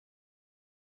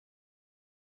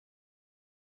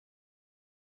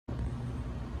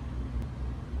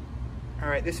All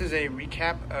right, this is a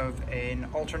recap of an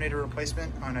alternator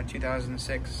replacement on a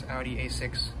 2006 Audi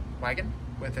A6 wagon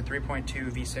with a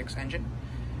 3.2 V6 engine.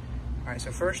 All right,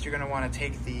 so first you're going to want to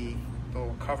take the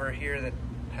little cover here that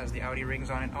has the Audi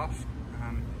rings on it off.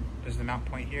 There's the mount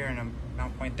point here and a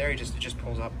mount point there. It just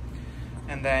pulls up.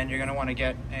 And then you're going to want to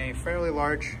get a fairly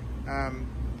large,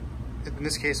 in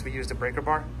this case we used a breaker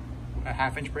bar, a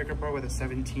 1/2-inch breaker bar with a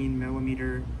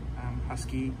 17mm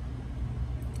Husky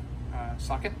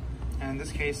socket. And in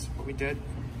this case, what we did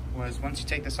was once you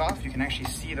take this off, you can actually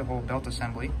see the whole belt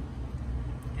assembly.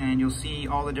 And you'll see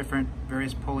all the different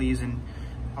various pulleys and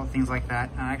all things like that.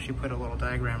 I actually put a little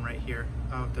diagram right here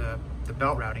of the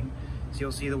belt routing. So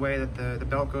you'll see the way that the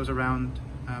belt goes around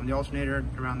the alternator,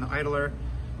 around the idler,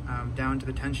 down to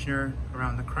the tensioner,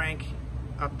 around the crank,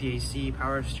 up the AC,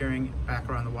 power steering, back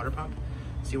around the water pump.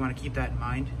 So you want to keep that in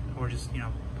mind, or just,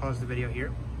 pause the video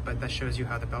here. But that shows you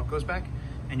how the belt goes back.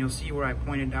 And you'll see where I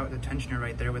pointed out the tensioner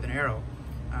right there with an arrow.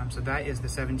 So that is the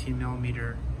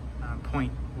 17mm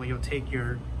point where you'll take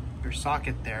your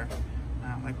socket there,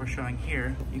 like we're showing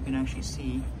here. You can actually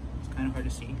see, it's kind of hard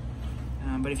to see.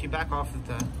 But if you back off of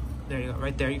there you go,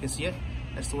 right there, you can see it.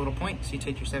 That's the little point. So you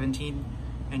take your 17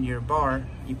 and your bar,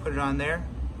 you put it on there,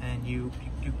 and you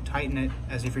tighten it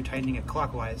as if you're tightening it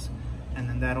clockwise. And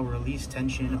then that'll release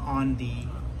tension on the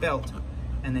belt,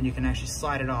 and then you can actually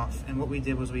slide it off. And what we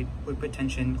did was we put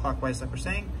tension clockwise like we're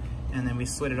saying, and then we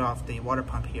slid it off the water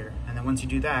pump here. And then once you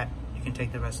do that, you can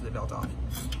take the rest of the belt off.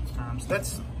 So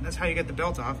that's how you get the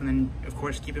belt off. And then of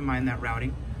course keep in mind that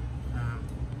routing,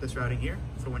 this routing here,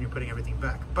 for when you're putting everything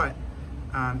back. But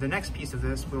the next piece of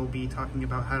this will be talking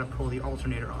about how to pull the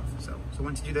alternator off. So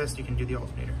once you do this, you can do the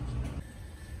alternator.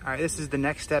 All right, this is the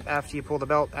next step after you pull the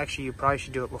belt. Actually, you probably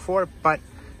should do it before, but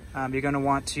you're gonna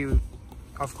want to,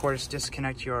 of course,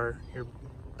 disconnect your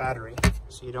battery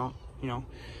so you don't,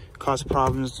 cause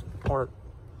problems or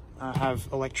have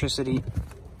electricity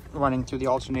running through the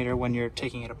alternator when you're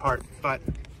taking it apart. But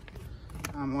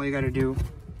all you got to do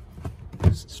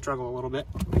is struggle a little bit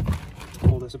to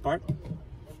pull this apart.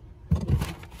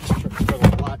 Struggle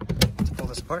a lot to pull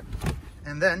this apart,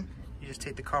 and then you just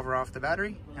take the cover off the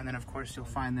battery, and then of course you'll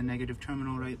find the negative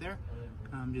terminal right there.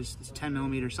 It's a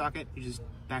 10mm socket. You just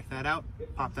back that out,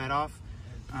 pop that off.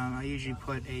 I usually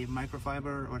put a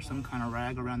microfiber or some kind of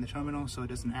rag around the terminal so it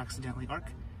doesn't accidentally arc.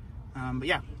 But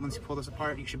yeah, once you pull this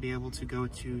apart, you should be able to go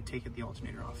to take the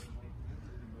alternator off.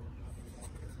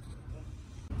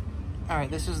 All right,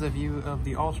 this is the view of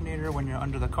the alternator when you're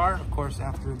under the car. Of course,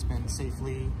 after it's been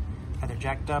safely either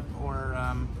jacked up or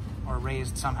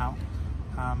raised somehow.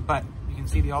 But you can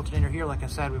see the alternator here. Like I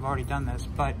said, we've already done this.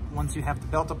 But once you have the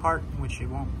belt apart, which it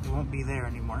won't be there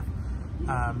anymore,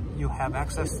 you have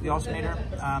access to the alternator.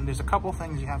 There's a couple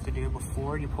things you have to do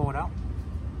before you pull it out.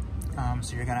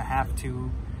 So you're gonna have to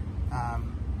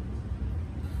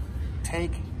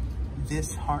take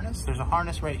this harness. There's a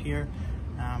harness right here,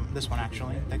 this one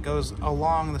actually, that goes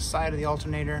along the side of the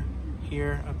alternator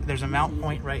here. There's a mount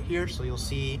point right here, so you'll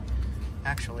see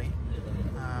actually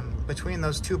between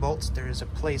those two bolts there is a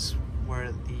place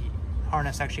where the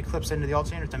harness actually clips into the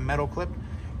alternator. It's a metal clip.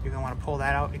 You're gonna want to pull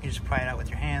that out. You can just pry it out with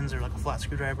your hands or like a flat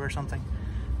screwdriver or something.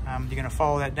 You're gonna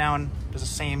follow that down. There's the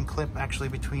same clip actually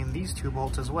between these two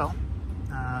bolts as well.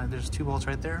 There's two bolts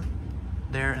right there,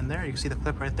 there and there. You can see the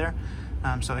clip right there.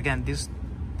 So again, these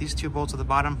two bolts at the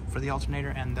bottom for the alternator,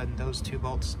 and then those two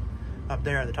bolts up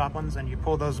there are the top ones, and you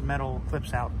pull those metal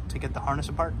clips out to get the harness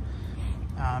apart.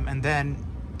 And then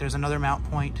there's another mount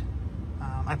point.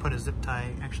 I put a zip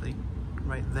tie actually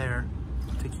right there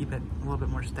to keep it a little bit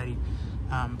more steady.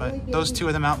 But those two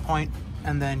are the mount point,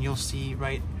 and then you'll see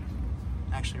right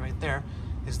there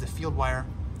is the field wire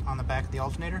on the back of the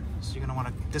alternator. So you're gonna want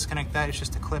to disconnect that. It's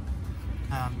just a clip.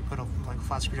 You put a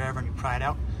flat screwdriver and you pry it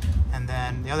out. And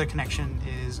then the other connection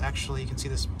is actually, you can see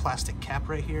this plastic cap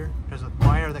right here. There's a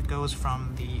wire that goes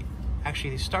from the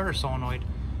starter solenoid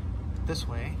this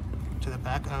way to the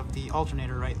back of the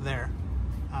alternator right there,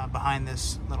 behind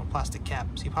this little plastic cap.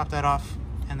 So you pop that off,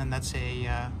 and then that's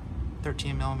a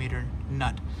 13mm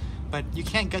nut. But you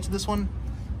can't get to this one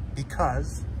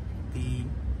because the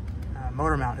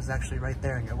motor mount is actually right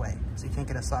there in your way, so you can't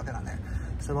get a socket on there.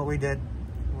 So what we did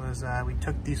was we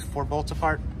took these 4 bolts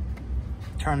apart,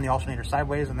 turned the alternator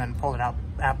sideways, and then pulled it out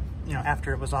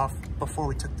after it was off, before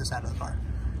we took this out of the car,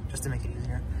 just to make it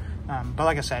easier. But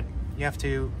like I said, you have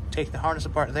to take the harness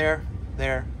apart there,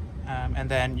 and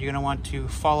then you're gonna want to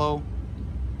follow.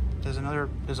 There's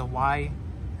a Y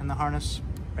in the harness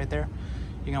right there.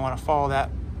 You're gonna want to follow that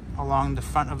along the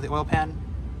front of the oil pan.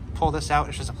 Pull this out.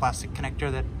 It's just a plastic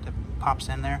connector that pops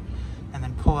in there, and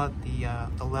then pull out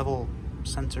the level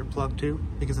sensor plug too,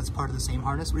 because it's part of the same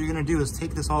harness. What you're gonna do is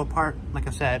take this all apart, like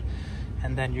I said,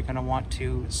 and then you're gonna want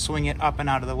to swing it up and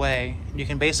out of the way. You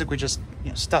can basically just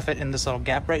stuff it in this little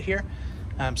gap right here,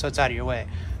 so it's out of your way.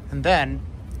 And then,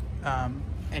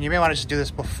 and you may want to just do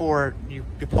this before you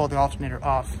pull the alternator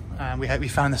off. We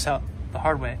found this out the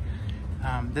hard way.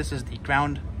 This is the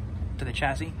ground to the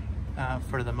chassis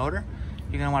for the motor.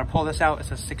 You're gonna want to pull this out.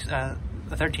 It's a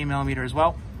 13 millimeter as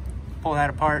well. Pull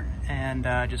that apart and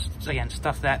just again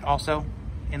stuff that also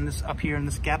in this up here in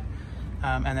this gap.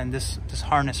 And then this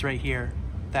harness right here,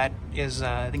 that is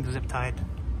I think zip tied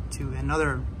to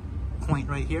another point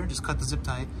right here. Just cut the zip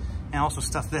tie and also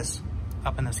stuff this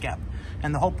up in this gap.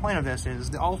 And the whole point of this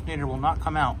is the alternator will not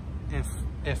come out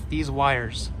if these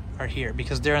wires are here,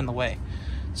 because they're in the way.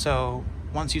 So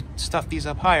once you stuff these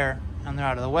up higher and they're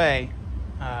out of the way,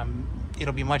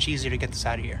 it'll be much easier to get this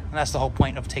out of here. And that's the whole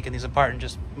point of taking these apart and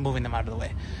just moving them out of the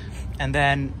way. And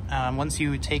then once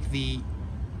you take the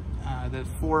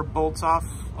 4 bolts off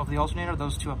of the alternator,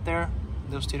 those 2 up there,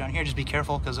 those 2 down here, just be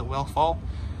careful because it will fall.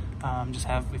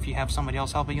 If you have somebody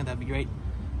else helping you, that'd be great.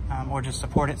 Or just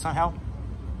support it somehow.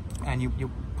 And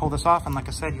you pull this off, and like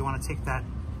I said, you want to take that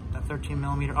 13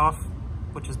 millimeter off,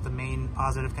 which is the main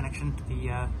positive connection to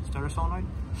the starter solenoid.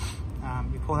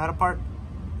 You pull that apart,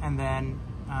 and then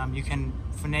you can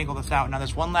finagle this out. Now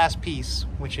there's one last piece,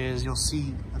 which is you'll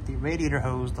see that the radiator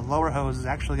hose, the lower hose, is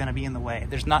actually going to be in the way.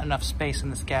 There's not enough space in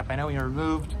this gap. I know we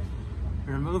removed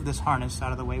this harness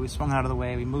out of the way, we swung it out of the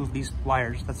way, we moved these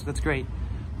wires. That's great,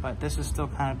 but this is still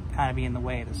kind of be in the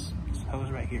way. This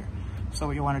hose right here. So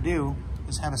what you want to do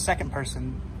is have a second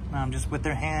person just with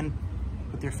their hand,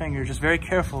 with your finger, just very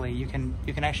carefully. You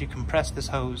can actually compress this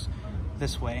hose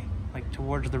this way, like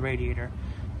towards the radiator.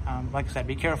 Like I said,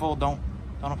 be careful. Don't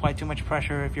apply too much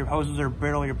pressure. If your hoses are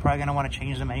brittle, you're probably gonna want to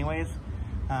change them anyways.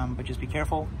 But just be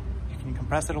careful. You can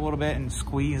compress it a little bit and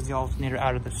squeeze the alternator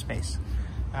out of this space.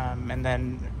 And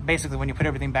then basically when you put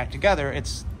everything back together,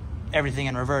 it's everything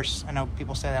in reverse. I know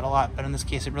people say that a lot, but in this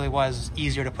case it really was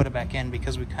easier to put it back in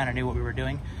because we kind of knew what we were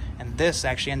doing. And this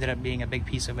actually ended up being a big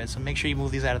piece of it. So make sure you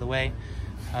move these out of the way,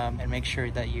 and make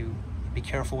sure that you be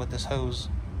careful with this hose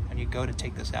when you go to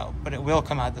take this out. But it will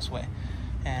come out this way.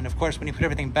 And of course, when you put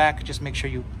everything back, just make sure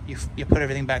you put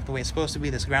everything back the way it's supposed to be.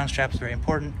 This ground strap is very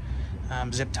important.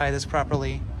 Zip tie this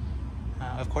properly.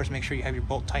 Of course, make sure you have your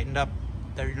bolt tightened up.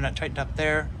 You're not tightened up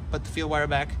there. Put the field wire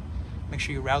back. Make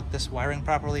sure you route this wiring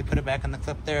properly. Put it back in the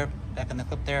clip there, back in the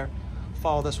clip there.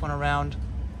 Follow this one around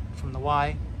from the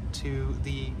Y to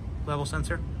the level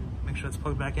sensor. Make sure it's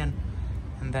plugged back in.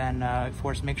 And then, of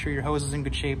course, make sure your hose is in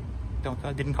good shape.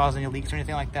 Didn't cause any leaks or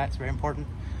anything like that. It's very important.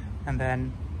 And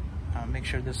then make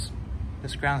sure this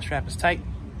ground strap is tight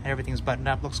and everything's buttoned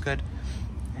up, looks good.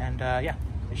 And yeah,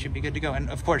 it should be good to go. And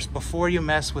of course, before you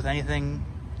mess with anything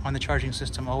on the charging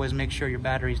system, always make sure your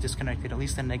battery is disconnected, at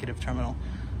least the negative terminal,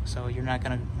 so you're not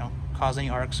going to cause any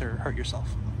arcs or hurt yourself.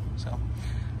 So,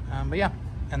 but yeah.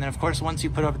 And then of course, once you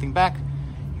put everything back,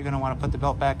 you're going to want to put the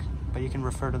belt back, but you can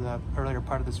refer to the earlier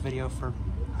part of this video for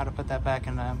how to put that back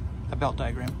in a belt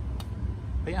diagram.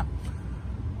 But yeah,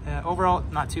 overall,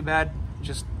 not too bad.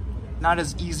 Just not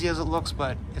as easy as it looks,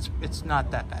 but it's not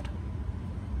that bad.